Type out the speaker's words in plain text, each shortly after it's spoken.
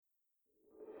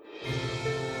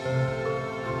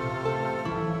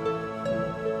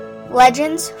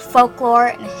Legends, Folklore,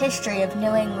 and History of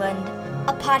New England.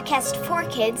 A podcast for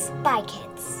kids by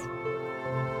kids.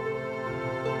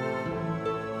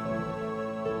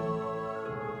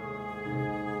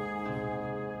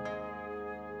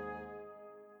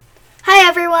 Hi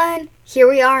everyone! Here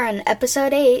we are on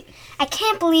episode 8. I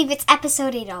can't believe it's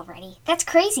episode 8 already. That's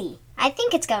crazy. I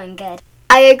think it's going good.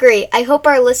 I agree. I hope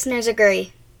our listeners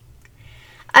agree.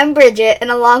 I'm Bridget,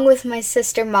 and along with my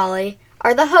sister Molly,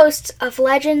 are the hosts of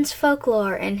Legends,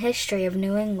 Folklore, and History of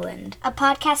New England. A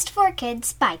podcast for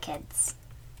kids by kids.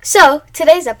 So,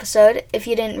 today's episode, if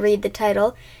you didn't read the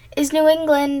title, is New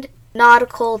England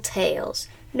Nautical Tales.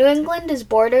 New England is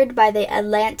bordered by the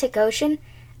Atlantic Ocean.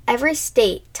 Every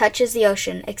state touches the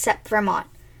ocean except Vermont.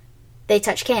 They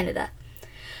touch Canada.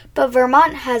 But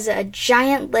Vermont has a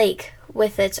giant lake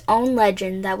with its own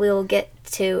legend that we will get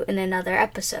to in another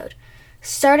episode.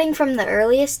 Starting from the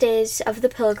earliest days of the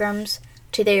Pilgrims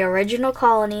to the original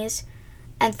colonies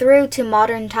and through to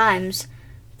modern times,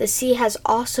 the sea has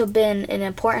also been an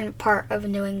important part of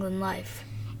New England life.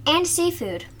 And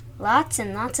seafood. Lots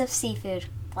and lots of seafood.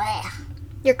 Blech.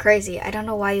 You're crazy. I don't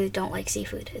know why you don't like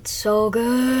seafood. It's so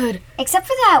good. Except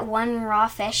for that one raw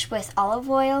fish with olive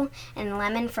oil and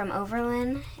lemon from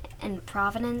Overland and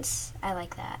Providence. I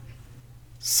like that.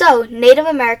 So, Native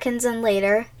Americans and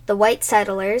later, the white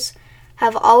settlers,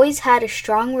 have always had a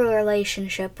strong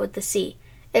relationship with the sea.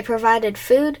 It provided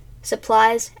food,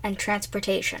 supplies, and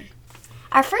transportation.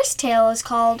 Our first tale is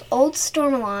called Old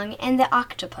Stormalong and the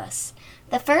Octopus.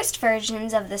 The first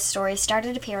versions of this story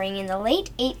started appearing in the late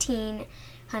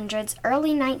 1800s,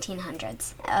 early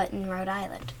 1900s in Rhode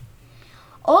Island.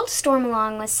 Old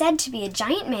Stormalong was said to be a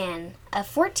giant man, a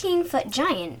 14-foot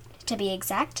giant to be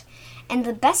exact, and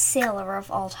the best sailor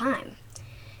of all time.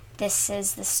 This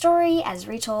is the story as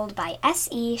retold by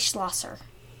S.E. Schlosser.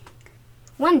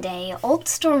 One day, Old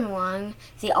Stormalong,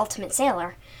 the ultimate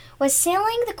sailor, was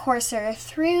sailing the courser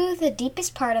through the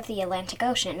deepest part of the Atlantic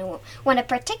Ocean when a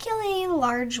particularly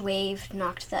large wave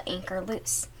knocked the anchor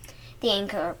loose. The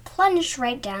anchor plunged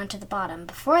right down to the bottom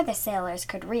before the sailors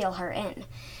could reel her in,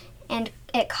 and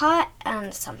it caught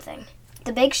on something.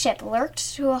 The big ship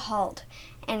lurched to a halt,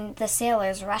 and the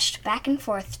sailors rushed back and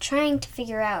forth trying to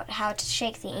figure out how to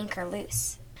shake the anchor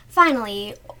loose.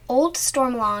 Finally, Old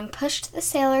Stormalong pushed the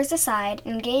sailors aside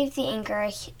and gave the anchor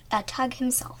a tug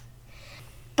himself.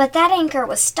 But that anchor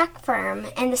was stuck firm,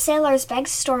 and the sailors begged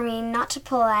Stormy not to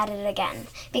pull at it again,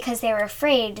 because they were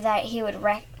afraid that he would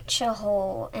wrench a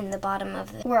hole in the bottom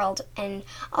of the world, and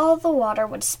all the water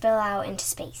would spill out into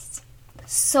space.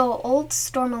 So Old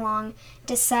Stormalong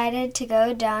decided to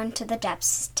go down to the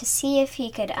depths to see if he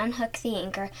could unhook the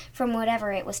anchor from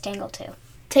whatever it was tangled to.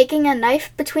 Taking a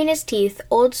knife between his teeth,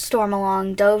 Old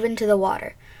Stormalong dove into the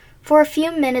water. For a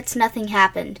few minutes nothing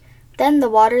happened. Then the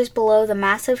waters below the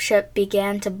massive ship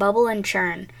began to bubble and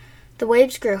churn. The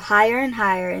waves grew higher and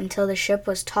higher until the ship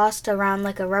was tossed around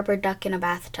like a rubber duck in a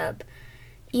bathtub.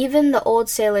 Even the old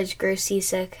sailors grew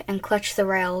seasick and clutched the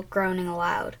rail, groaning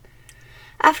aloud.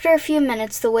 After a few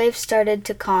minutes the waves started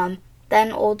to calm.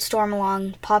 Then Old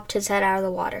Stormalong popped his head out of the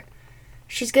water.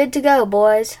 "She's good to go,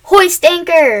 boys. Hoist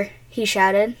anchor!" he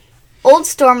shouted. Old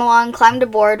Stormalong climbed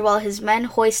aboard while his men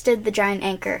hoisted the giant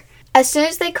anchor. As soon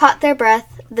as they caught their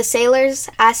breath, the sailors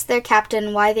asked their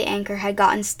captain why the anchor had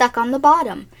gotten stuck on the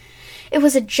bottom. "It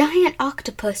was a giant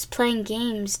octopus playing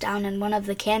games down in one of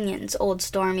the canyons," Old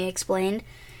Stormy explained.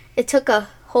 "It took a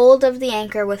hold of the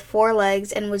anchor with 4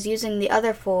 legs and was using the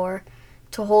other 4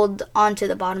 to hold onto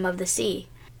the bottom of the sea."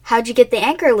 "How'd you get the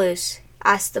anchor loose?"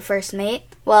 asked the first mate.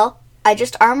 "Well, I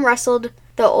just arm wrestled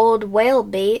the old whale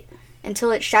bait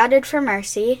until it shouted for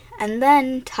mercy, and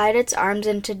then tied its arms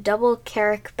into double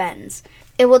carrick bends.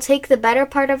 It will take the better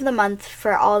part of the month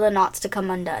for all the knots to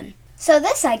come undone." So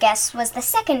this, I guess, was the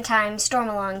second time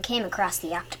Stormalong came across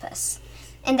the octopus.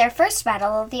 In their first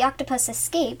battle, the octopus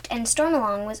escaped, and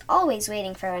Stormalong was always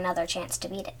waiting for another chance to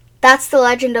beat it. That's the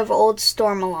legend of Old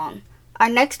Stormalong. Our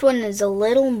next one is a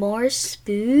little more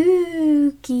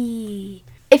spooky.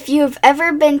 If you've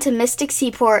ever been to Mystic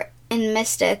Seaport in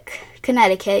Mystic,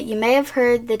 Connecticut, you may have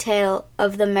heard the tale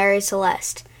of the Mary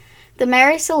Celeste. The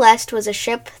Mary Celeste was a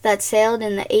ship that sailed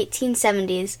in the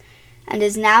 1870s and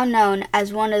is now known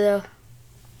as one of the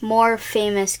more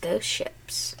famous ghost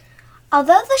ships.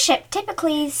 Although the ship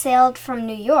typically sailed from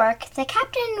New York, the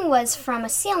captain was from a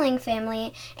sailing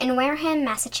family in Wareham,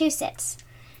 Massachusetts.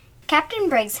 Captain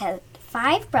Briggs had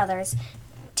 5 brothers.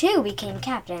 2 became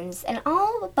captains, and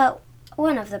all but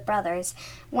one of the brothers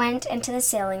went into the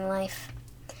sailing life.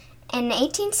 In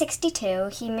 1862,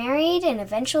 he married and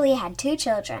eventually had 2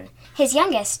 children. His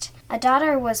youngest, a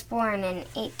daughter, was born in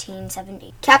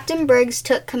 1870. Captain Briggs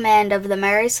took command of the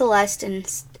Mary Celeste in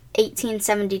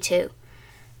 1872.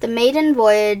 The maiden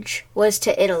voyage was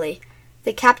to Italy.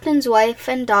 The captain's wife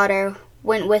and daughter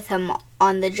went with him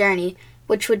on the journey,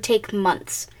 which would take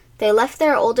months. They left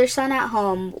their older son at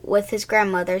home with his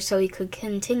grandmother so he could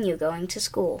continue going to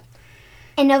school.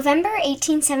 In November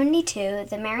 1872,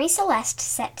 the Mary Celeste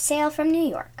set sail from New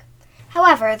York.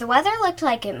 However, the weather looked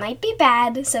like it might be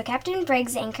bad, so Captain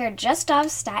Briggs anchored just off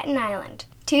Staten Island.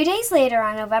 2 days later,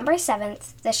 on November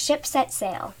 7th, the ship set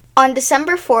sail. On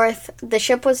December 4th, the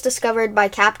ship was discovered by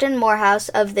Captain Morehouse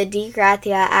of the Dei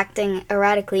Gratia acting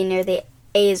erratically near the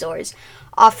Azores,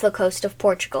 off the coast of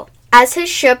Portugal. As his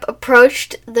ship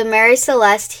approached the Mary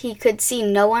Celeste, he could see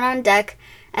no one on deck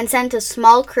and sent a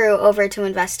small crew over to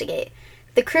investigate.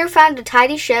 The crew found a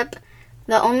tidy ship.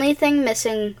 The only thing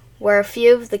missing were a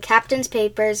few of the captain's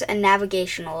papers and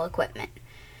navigational equipment.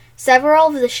 Several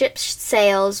of the ship's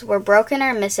sails were broken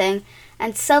or missing,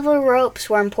 and several ropes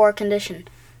were in poor condition.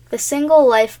 The single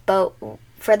lifeboat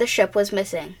for the ship was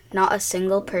missing. Not a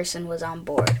single person was on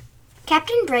board.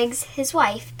 Captain Briggs, his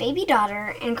wife, baby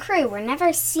daughter, and crew were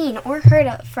never seen or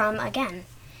heard from again.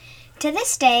 To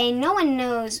this day, no one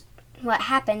knows what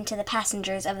happened to the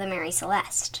passengers of the Mary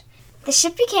Celeste. The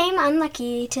ship became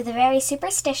unlucky to the very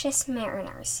superstitious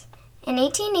mariners. In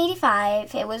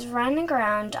 1885, it was run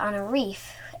aground on a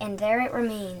reef, and there it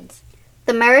remains.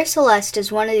 The Mary Celeste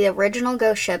is one of the original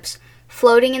ghost ships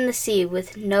floating in the sea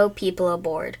with no people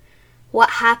aboard. What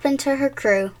happened to her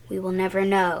crew, we will never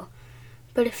know.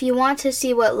 But if you want to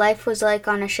see what life was like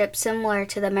on a ship similar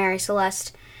to the Mary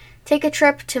Celeste, take a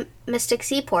trip to Mystic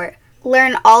Seaport.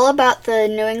 Learn all about the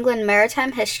New England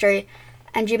maritime history,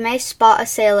 and you may spot a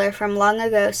sailor from long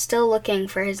ago still looking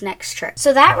for his next trip.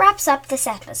 So that wraps up this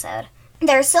episode.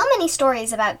 There are so many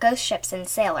stories about ghost ships and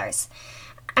sailors.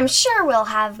 I'm sure we'll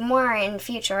have more in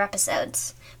future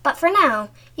episodes. But for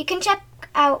now, you can check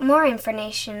out more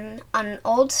information on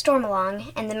Old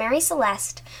Stormalong and the Mary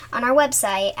Celeste on our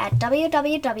website at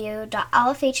www.lfhne.com.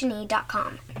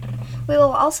 We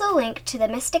will also link to the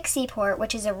Mystic Seaport,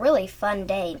 which is a really fun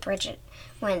day. Bridget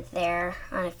went there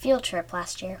on a field trip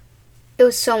last year. It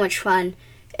was so much fun.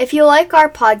 If you like our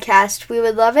podcast, we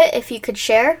would love it if you could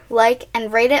share, like,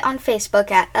 and rate it on Facebook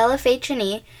at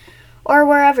LFHNE or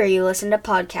wherever you listen to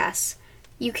podcasts.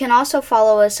 You can also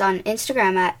follow us on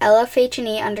Instagram at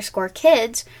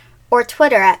LFHNE_kids or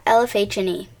Twitter at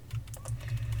LFHNE.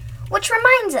 Which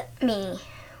reminds me,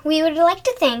 we would like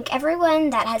to thank everyone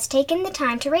that has taken the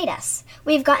time to rate us.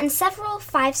 We've gotten several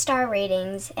 5-star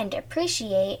ratings and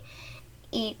appreciate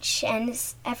each and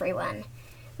everyone.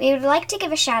 We would like to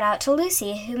give a shout out to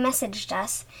Lucy, who messaged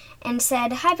us and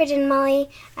said, "Hi, Bridget and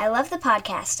Molly. I love the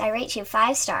podcast. I rate you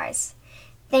 5 stars.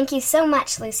 Thank you so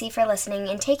much, Lucy, for listening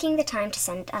and taking the time to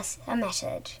send us a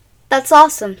message." That's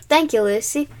awesome. Thank you,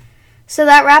 Lucy. So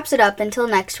that wraps it up until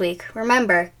next week.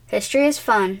 Remember, history is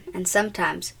fun and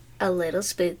sometimes a little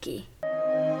spooky.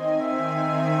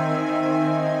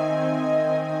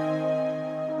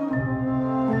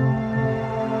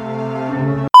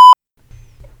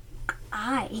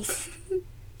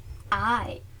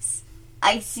 Eyes.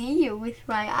 I see you with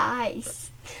my eyes.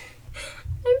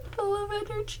 I'm full of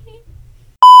energy.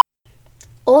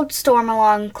 Old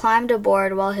Stormalong climbed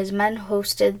aboard while his men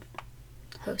hosted.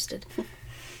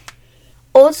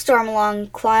 Old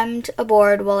Stormalong climbed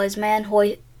aboard while his man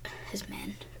Wait, is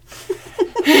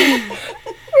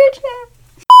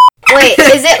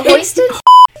it hoisted?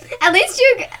 At least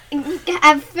you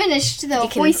have finished the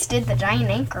hoisted the giant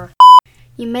anchor.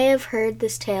 You may have heard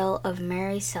this tale of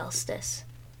Mary Celeste.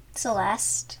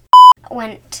 Celeste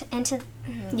went into...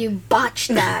 You botched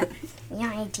that.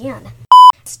 Yeah, I did.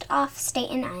 Just off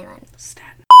Staten Island.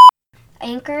 Staten.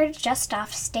 Anchored just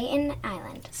off Staten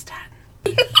Island.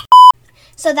 Staten.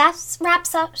 So that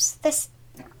wraps up this...